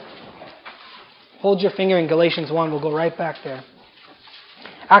 24. Hold your finger in Galatians 1. We'll go right back there.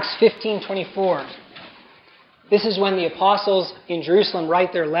 Acts 15, 24. This is when the apostles in Jerusalem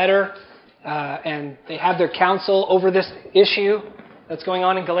write their letter and they have their council over this issue that's going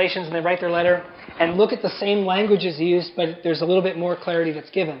on in Galatians, and they write their letter. And look at the same language is used, but there's a little bit more clarity that's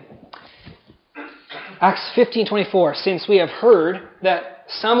given. Acts 15:24. Since we have heard that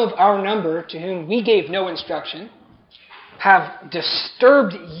some of our number, to whom we gave no instruction, have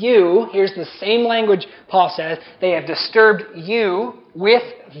disturbed you. Here's the same language Paul says. They have disturbed you with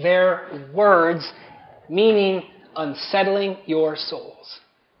their words, meaning unsettling your souls.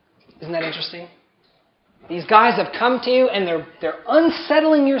 Isn't that interesting? These guys have come to you and they're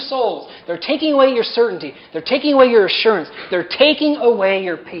unsettling your souls. They're taking away your certainty. They're taking away your assurance. They're taking away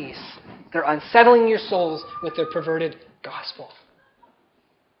your peace. They're unsettling your souls with their perverted gospel.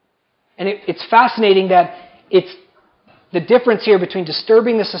 And it's fascinating that it's the difference here between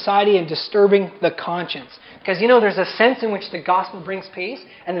disturbing the society and disturbing the conscience. Because, there's a sense in which the gospel brings peace,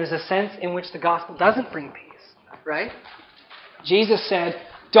 and there's a sense in which the gospel doesn't bring peace. Right? Jesus said,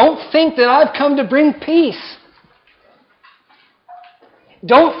 don't think that I've come to bring peace.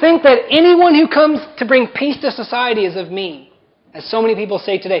 Don't think that anyone who comes to bring peace to society is of me. As so many people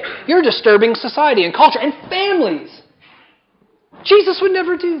say today, you're disturbing society and culture and families. Jesus would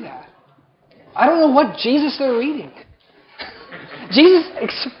never do that. I don't know what Jesus they're reading. Jesus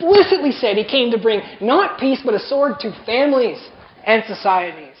explicitly said he came to bring not peace but a sword to families and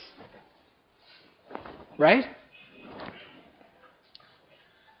societies. Right?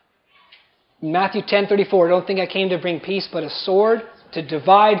 Matthew 10:34, don't think I came to bring peace but a sword, to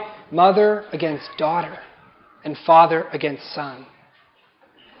divide mother against daughter and father against son.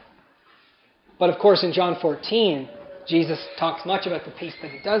 But of course in John 14, Jesus talks much about the peace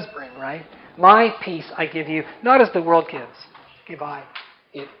that he does bring, right? My peace I give you, not as the world gives, give I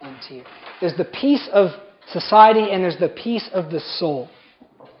it unto you. There's the peace of society and there's the peace of the soul.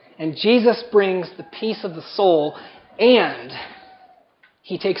 And Jesus brings the peace of the soul, and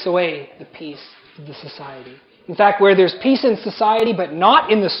he takes away the peace of the society. In fact, where there's peace in society but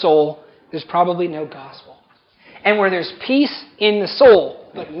not in the soul, there's probably no gospel. And where there's peace in the soul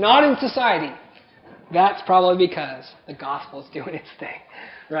but not in society, that's probably because the gospel is doing its thing,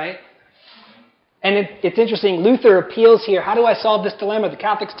 right? And it's interesting, Luther appeals here. How do I solve this dilemma? The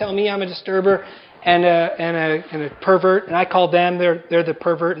Catholics tell me I'm a disturber and a pervert, and I call them, they're the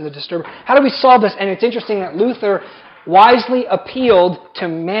pervert and the disturber. How do we solve this? And it's interesting that Luther wisely appealed to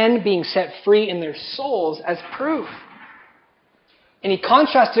men being set free in their souls as proof. And he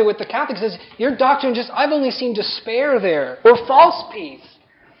contrasted it with the Catholics. He says, your doctrine I've only seen despair there, or false peace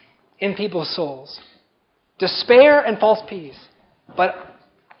in people's souls. Despair and false peace. But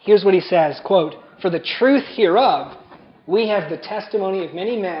here's what he says, quote, for the truth hereof, we have the testimony of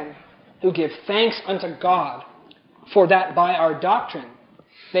many men who give thanks unto God, for that by our doctrine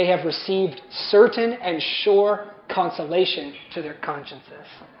they have received certain and sure consolation to their consciences.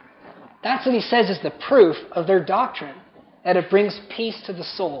 That's what he says is the proof of their doctrine, that it brings peace to the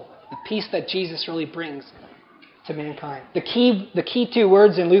soul, the peace that Jesus really brings to mankind. The key two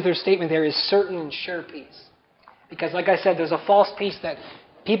words in Luther's statement there is certain and sure peace. Because like I said, there's a false peace that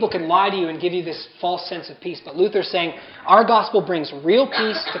people can lie to you and give you this false sense of peace. But Luther's saying our gospel brings real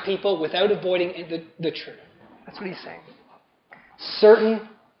peace to people without avoiding the truth. That's what he's saying. Certain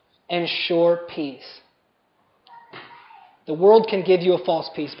and sure peace. The world can give you a false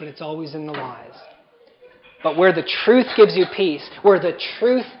peace, but it's always in the lies. But where the truth gives you peace, where the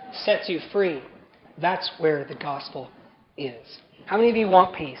truth sets you free, that's where the gospel is. How many of you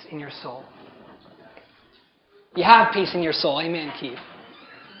want peace in your soul? You have peace in your soul. Amen, Keith.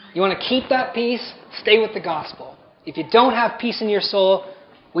 You want to keep that peace? Stay with the gospel. If you don't have peace in your soul,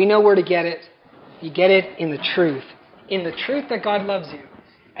 we know where to get it. You get it in the truth. In the truth that God loves you.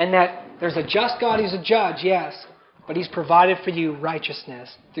 And that there's a just God who's a judge, yes. But he's provided for you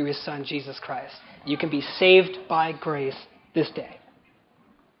righteousness through his Son, Jesus Christ. You can be saved by grace this day.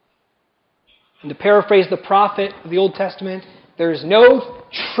 And to paraphrase the prophet of the Old Testament, there is no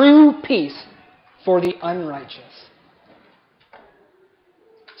true peace for the unrighteous.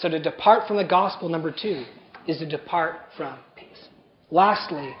 So to depart from the gospel, number 2, is to depart from peace.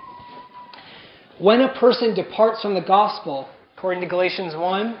 Lastly, when a person departs from the gospel, according to Galatians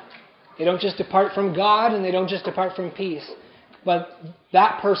 1, they don't just depart from God and they don't just depart from peace, but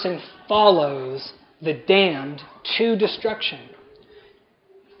that person follows the damned to destruction.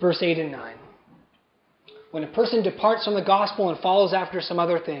 Verse 8 and 9. When a person departs from the gospel and follows after some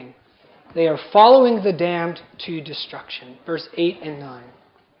other thing, they are following the damned to destruction. Verse 8 and 9.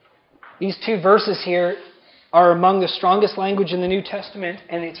 These 2 verses here are among the strongest language in the New Testament,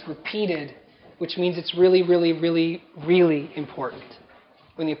 and it's repeated, which means it's really, really, really, really important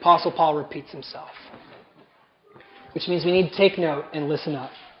when the Apostle Paul repeats himself. Which means we need to take note and listen up.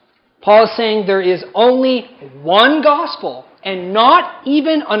 Paul is saying there is only one gospel, and not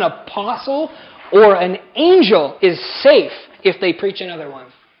even an apostle or an angel is safe if they preach another one.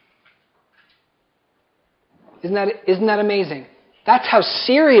 Isn't that amazing? That's how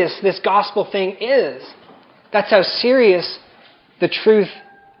serious this gospel thing is. That's how serious the truth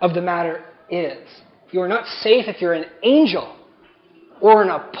of the matter is. You are not safe if you're an angel or an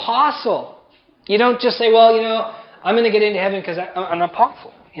apostle. You don't just say, well, I'm going to get into heaven because I'm an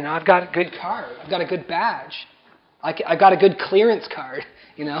apostle. I've got a good card. I've got a good badge. I got a good clearance card,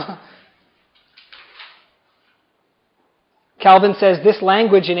 Calvin says this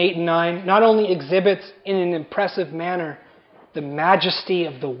language in 8 and 9 not only exhibits in an impressive manner the majesty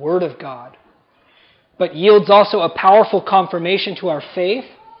of the Word of God, but yields also a powerful confirmation to our faith,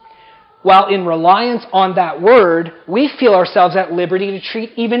 while in reliance on that Word, we feel ourselves at liberty to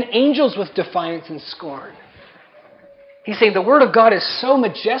treat even angels with defiance and scorn. He's saying the Word of God is so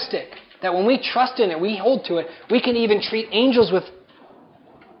majestic that when we trust in it, we hold to it, we can even treat angels with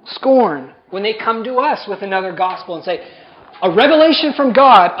scorn when they come to us with another gospel and say, a revelation from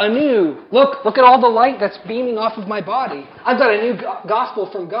God, anew. Look at all the light that's beaming off of my body. I've got a new gospel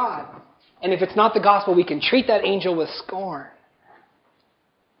from God. And if it's not the gospel, we can treat that angel with scorn.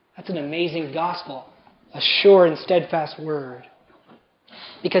 That's an amazing gospel. A sure and steadfast word.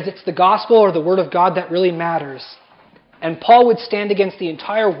 Because it's the gospel or the word of God that really matters. And Paul would stand against the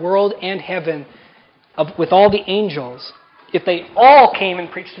entire world and heaven with all the angels. If they all came and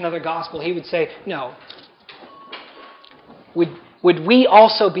preached another gospel, he would say, no. Would we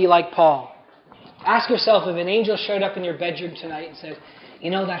also be like Paul? Ask yourself if an angel showed up in your bedroom tonight and said,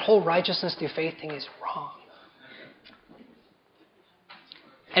 that whole righteousness through faith thing is wrong.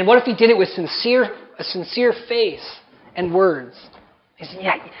 And what if he did it with a sincere face and words? He said,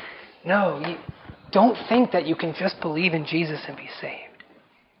 you don't think that you can just believe in Jesus and be saved.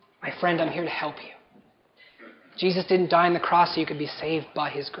 My friend, I'm here to help you. Jesus didn't die on the cross so you could be saved by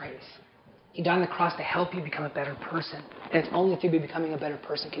His grace. He died on the cross to help you become a better person. And it's only through becoming a better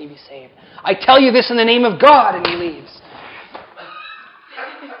person can you be saved. I tell you this in the name of God, and he leaves.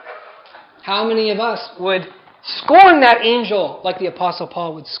 How many of us would scorn that angel like the Apostle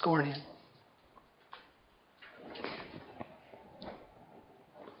Paul would scorn him?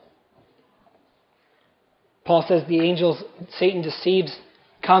 Paul says the angels Satan deceives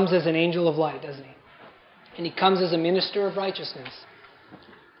comes as an angel of light, doesn't he? And he comes as a minister of righteousness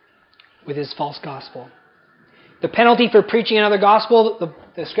with his false gospel. The penalty for preaching another gospel,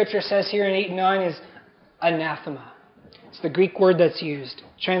 the scripture says here in 8 and 9, is anathema. It's the Greek word that's used.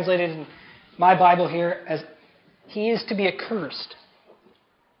 Translated in my Bible here as he is to be accursed.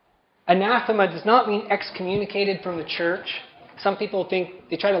 Anathema does not mean excommunicated from the church. Some people think,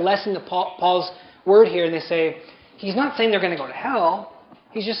 they try to lessen Paul's word here and they say, he's not saying they're going to go to hell.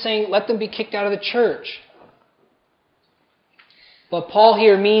 He's just saying let them be kicked out of the church. But Paul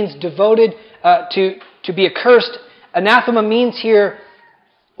here means devoted to be accursed. Anathema means here,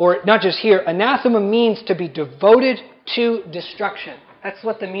 or not just here, anathema means to be devoted to destruction. That's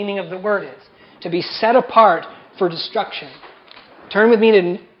what the meaning of the word is. To be set apart for destruction. Turn with me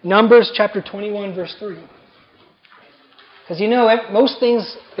to Numbers chapter 21, verse 3. Because most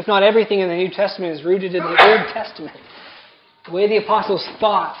things, if not everything in the New Testament is rooted in the Old Testament. The way the apostles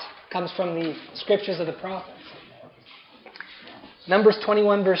thought comes from the scriptures of the prophets. Numbers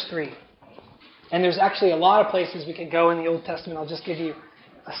 21, verse 3. And there's actually a lot of places we could go in the Old Testament. I'll just give you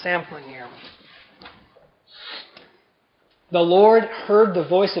a sampling here. The Lord heard the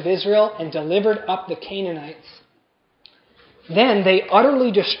voice of Israel and delivered up the Canaanites. Then they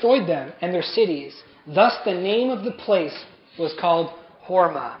utterly destroyed them and their cities. Thus the name of the place was called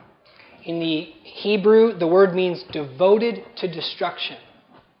Hormah. In the Hebrew, the word means devoted to destruction.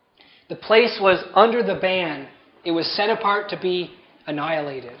 The place was under the ban. It was set apart to be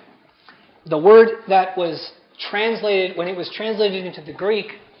annihilated. The word that was translated, when it was translated into the Greek,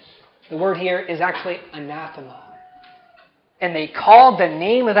 the word here is actually anathema. And they called the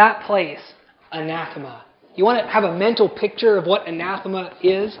name of that place anathema. You want to have a mental picture of what anathema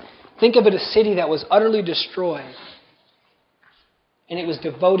is? Think of it as a city that was utterly destroyed. And it was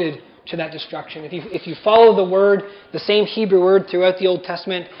devoted to that destruction. If you follow the word, the same Hebrew word throughout the Old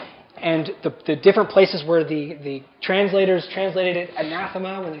Testament, and the different places where the translators translated it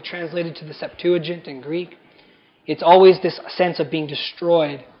anathema, when they translated to the Septuagint in Greek, it's always this sense of being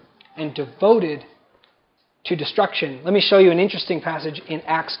destroyed and devoted to destruction. Let me show you an interesting passage in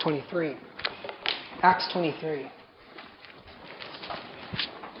Acts 23. Acts 23.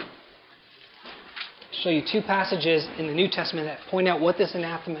 Show you two passages in the New Testament that point out what this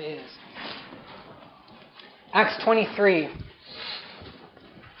anathema is. Acts 23.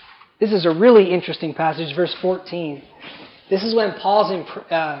 This is a really interesting passage, verse 14. This is when Paul's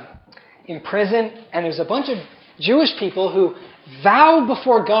in prison, and there's a bunch of Jewish people who vow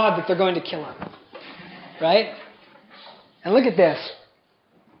before God that they're going to kill him. Right? And look at this.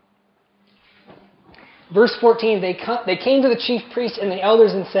 Verse 14, they came to the chief priests and the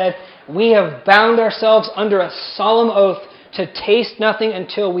elders and said, "We have bound ourselves under a solemn oath to taste nothing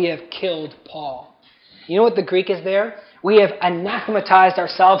until we have killed Paul." You know what the Greek is there? We have anathematized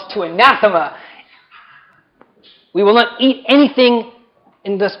ourselves to anathema. We will not eat anything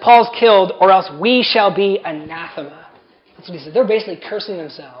unless Paul's killed, or else we shall be anathema. That's what he said. They're basically cursing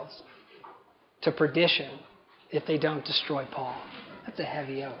themselves to perdition if they don't destroy Paul. That's a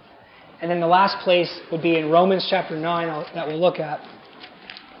heavy oath. And then the last place would be in Romans chapter 9 that we'll look at.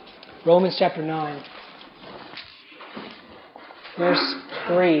 Romans chapter 9. Verse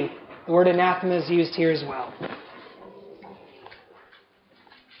 3. The word anathema is used here as well.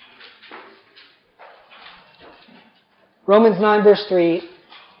 Romans 9 verse 3.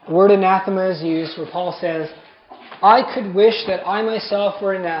 The word anathema is used where Paul says, "I could wish that I myself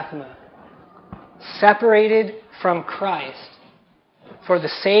were anathema, separated from Christ, for the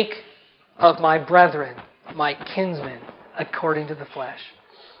sake of my brethren, my kinsmen, according to the flesh."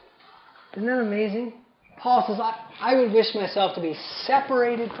 Isn't that amazing? Paul says, I would wish myself to be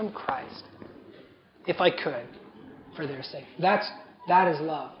separated from Christ, if I could, for their sake. That is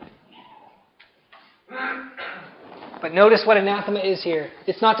love. But notice what anathema is here.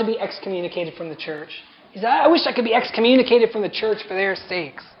 It's not to be excommunicated from the church. He said, I wish I could be excommunicated from the church for their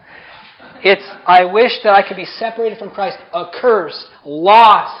sakes. It's, I wish that I could be separated from Christ, accursed,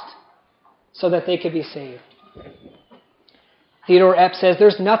 lost, so that they could be saved. Theodore Epp says,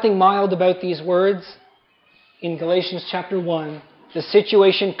 there's nothing mild about these words. In Galatians chapter 1, the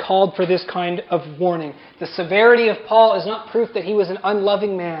situation called for this kind of warning. The severity of Paul is not proof that he was an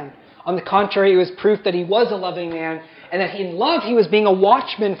unloving man. On the contrary, it was proof that he was a loving man, and that in love he was being a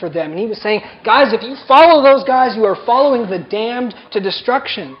watchman for them. And he was saying, guys, if you follow those guys, you are following the damned to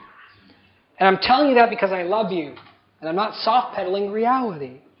destruction. And I'm telling you that because I love you. And I'm not soft-pedaling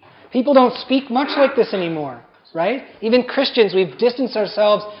reality. People don't speak much like this anymore, right? Even Christians, we've distanced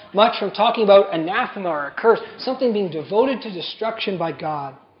ourselves much from talking about anathema or a curse, something being devoted to destruction by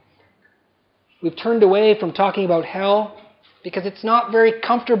God. We've turned away from talking about hell because it's not very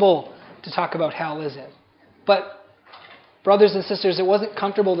comfortable to talk about hell, is it? But, brothers and sisters, it wasn't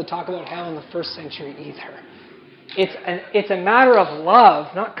comfortable to talk about hell in the first century either. It's a matter of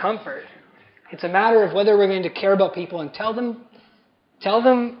love, not comfort. It's a matter of whether we're going to care about people and tell them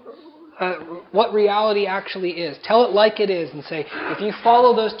what reality actually is. Tell it like it is and say, if you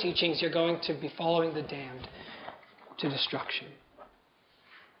follow those teachings, you're going to be following the damned to destruction.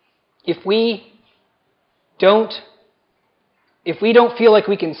 If we don't feel like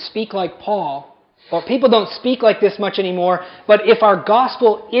we can speak like Paul, or people don't speak like this much anymore, but if our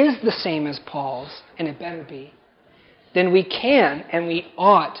gospel is the same as Paul's, and it better be, then we can and we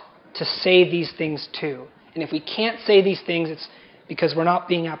ought to say these things too. And if we can't say these things, it's because we're not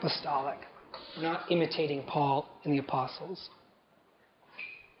being apostolic. We're not imitating Paul and the apostles.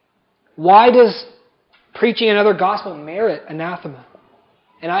 Why does preaching another gospel merit anathema?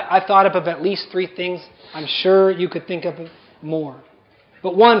 And I thought up of at least 3 things. I'm sure you could think of more.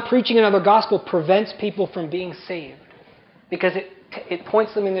 But one, preaching another gospel prevents people from being saved because it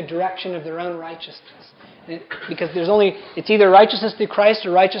points them in the direction of their own righteousness. Because it's either righteousness through Christ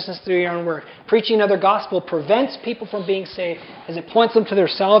or righteousness through your own work. Preaching another gospel prevents people from being saved as it points them to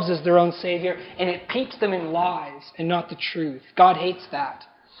themselves as their own Savior, and it keeps them in lies and not the truth. God hates that.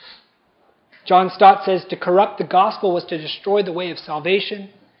 John Stott says, to corrupt the gospel was to destroy the way of salvation,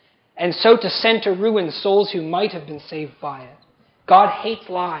 and so to send to ruin souls who might have been saved by it. God hates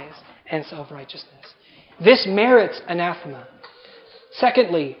lies and self-righteousness. This merits anathema.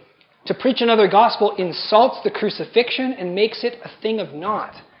 Secondly, to preach another gospel insults the crucifixion and makes it a thing of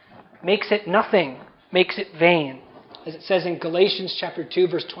naught. Makes it nothing. Makes it vain. as it says in Galatians chapter 2,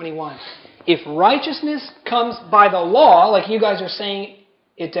 verse 21. If righteousness comes by the law, like you guys are saying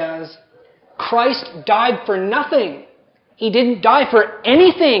it does, Christ died for nothing. He didn't die for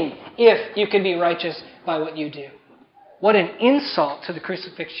anything if you can be righteous by what you do. What an insult to the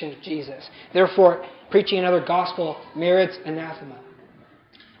crucifixion of Jesus. Therefore, preaching another gospel merits anathema.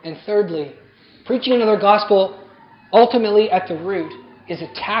 And thirdly, preaching another gospel ultimately at the root is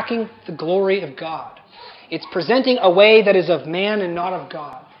attacking the glory of God. It's presenting a way that is of man and not of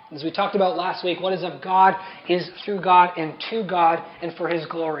God. As we talked about last week, what is of God is through God and to God and for His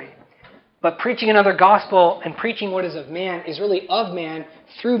glory. But preaching another gospel and preaching what is of man is really of man,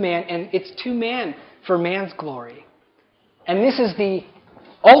 through man, and it's to man for man's glory. And this is the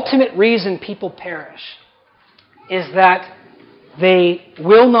ultimate reason people perish, is that they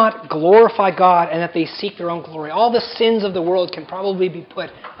will not glorify God and that they seek their own glory. All the sins of the world can probably be put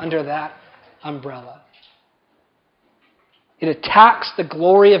under that umbrella. It attacks the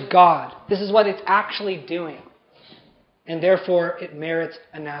glory of God. This is what it's actually doing. And therefore, it merits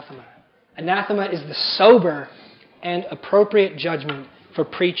anathema. Anathema is the sober and appropriate judgment for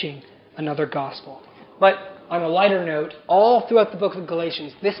preaching another gospel. But on a lighter note, all throughout the book of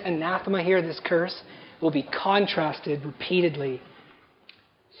Galatians, this anathema here, this curse, will be contrasted repeatedly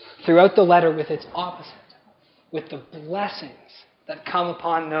throughout the letter with its opposite, with the blessings that come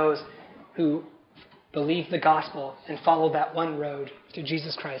upon those who believe the gospel and follow that one road through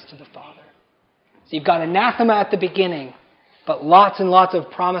Jesus Christ to the Father. So you've got anathema at the beginning, but lots and lots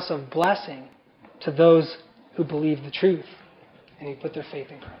of promise of blessing to those who believe the truth and who put their faith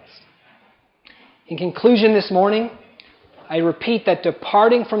in Christ. In conclusion this morning, I repeat that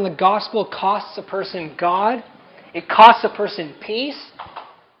departing from the gospel costs a person God, it costs a person peace,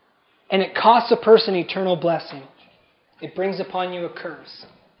 and it costs a person eternal blessing. It brings upon you a curse.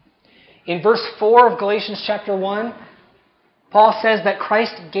 In verse 4 of Galatians chapter 1, Paul says that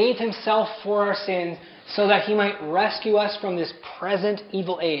Christ gave himself for our sins so that he might rescue us from this present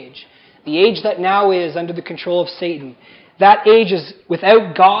evil age, the age that now is under the control of Satan. That age is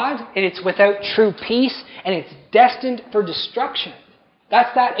without God, and it's without true peace, and it's destined for destruction.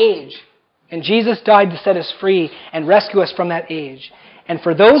 That's that age. And Jesus died to set us free and rescue us from that age. And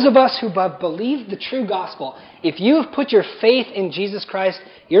for those of us who have believed the true gospel, if you have put your faith in Jesus Christ,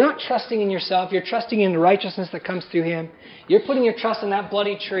 you're not trusting in yourself, you're trusting in the righteousness that comes through Him. You're putting your trust in that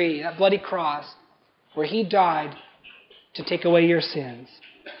bloody tree, that bloody cross, where He died to take away your sins.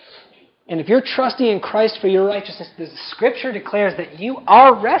 And if you're trusting in Christ for your righteousness, the Scripture declares that you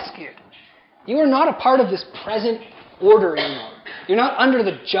are rescued. You are not a part of this present order anymore. You're not under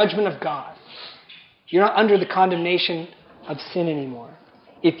the judgment of God. You're not under the condemnation of sin anymore.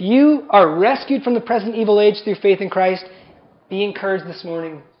 If you are rescued from the present evil age through faith in Christ, be encouraged this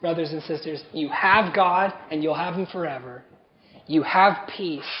morning, brothers and sisters. You have God, and you'll have Him forever. You have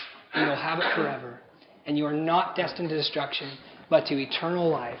peace, and you'll have it forever. And you are not destined to destruction, but to eternal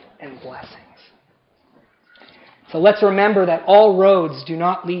life and blessings. So let's remember that all roads do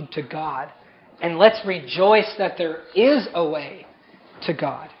not lead to God. And let's rejoice that there is a way to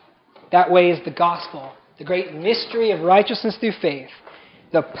God. That way is the gospel, the great mystery of righteousness through faith,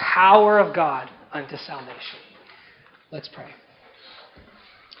 the power of God unto salvation. Let's pray.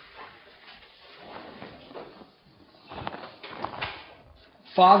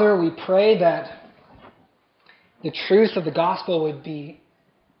 Father, we pray that the truth of the gospel would be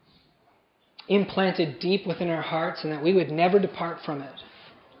implanted deep within our hearts and that we would never depart from it.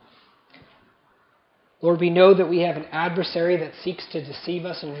 Lord, we know that we have an adversary that seeks to deceive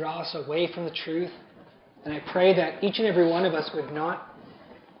us and draw us away from the truth. And I pray that each and every one of us would not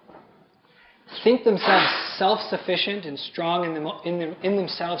think themselves self-sufficient and strong in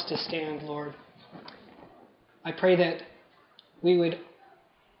themselves to stand, Lord. I pray that we would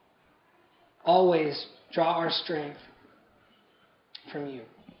always draw our strength from you.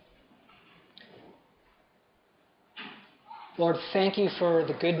 Lord, thank you for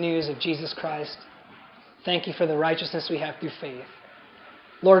the good news of Jesus Christ. Thank you for the righteousness we have through faith.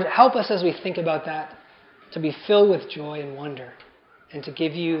 Lord, help us as we think about that to be filled with joy and wonder and to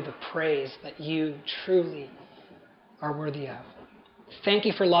give you the praise that you truly are worthy of. Thank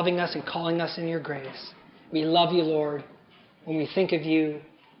you for loving us and calling us in your grace. We love you, Lord. When we think of you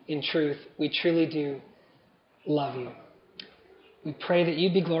in truth, we truly do love you. We pray that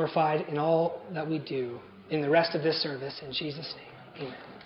you be glorified in all that we do in the rest of this service. In Jesus' name, amen.